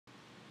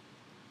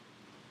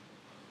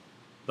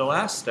The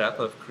last step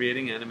of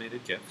creating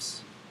animated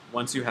GIFs,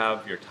 once you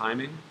have your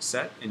timing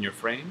set in your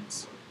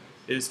frames,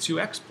 is to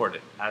export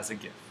it as a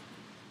GIF.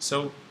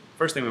 So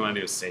first thing we want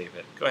to do is save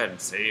it. Go ahead and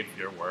save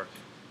your work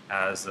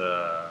as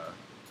a,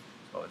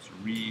 well, it's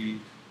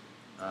read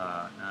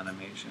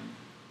animation.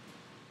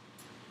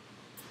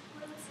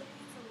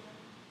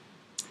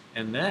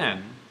 And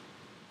then,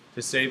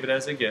 to save it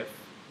as a GIF,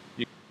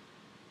 you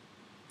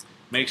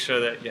make sure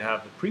that you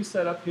have the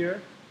preset up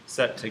here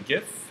set to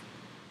GIF.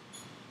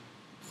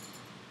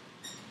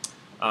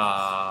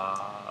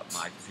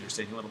 My computer's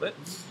taking a little bit,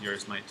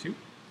 yours might too.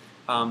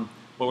 What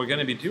we're going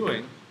to be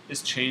doing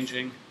is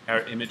changing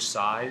our image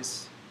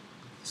size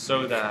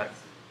so that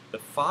the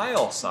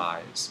file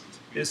size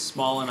is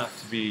small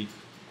enough to be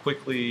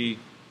quickly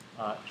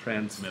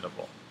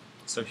transmittable.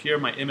 So here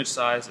my image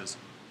size is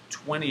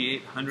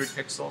 2800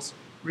 pixels.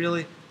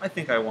 Really, I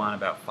think I want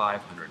about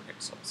 500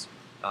 pixels.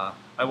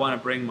 I want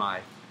to bring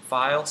my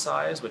file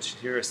size, which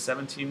here is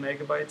 17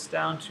 megabytes,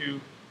 down to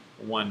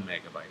 1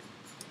 megabyte.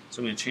 So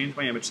I'm going to change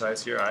my image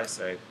size here. I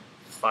say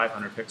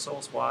 500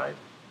 pixels wide.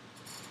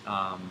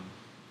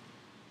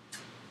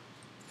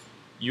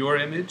 Your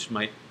image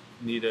might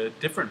need a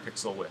different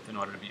pixel width in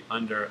order to be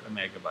under a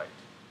megabyte.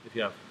 If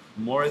you have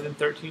more than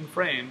 13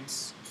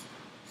 frames,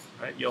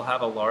 right, you'll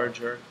have a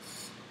larger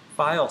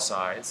file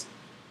size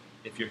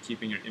if you're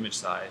keeping your image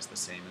size the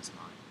same as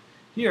mine.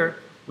 Here,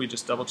 we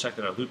just double check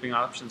that our looping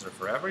options are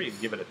forever. You can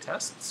give it a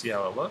test, see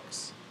how it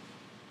looks.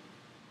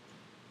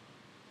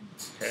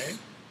 Okay.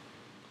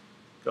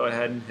 Go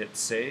ahead and hit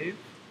save.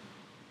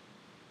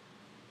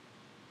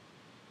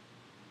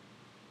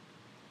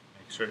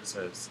 Make sure it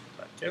says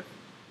 .gif,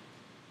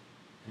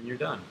 and you're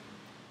done.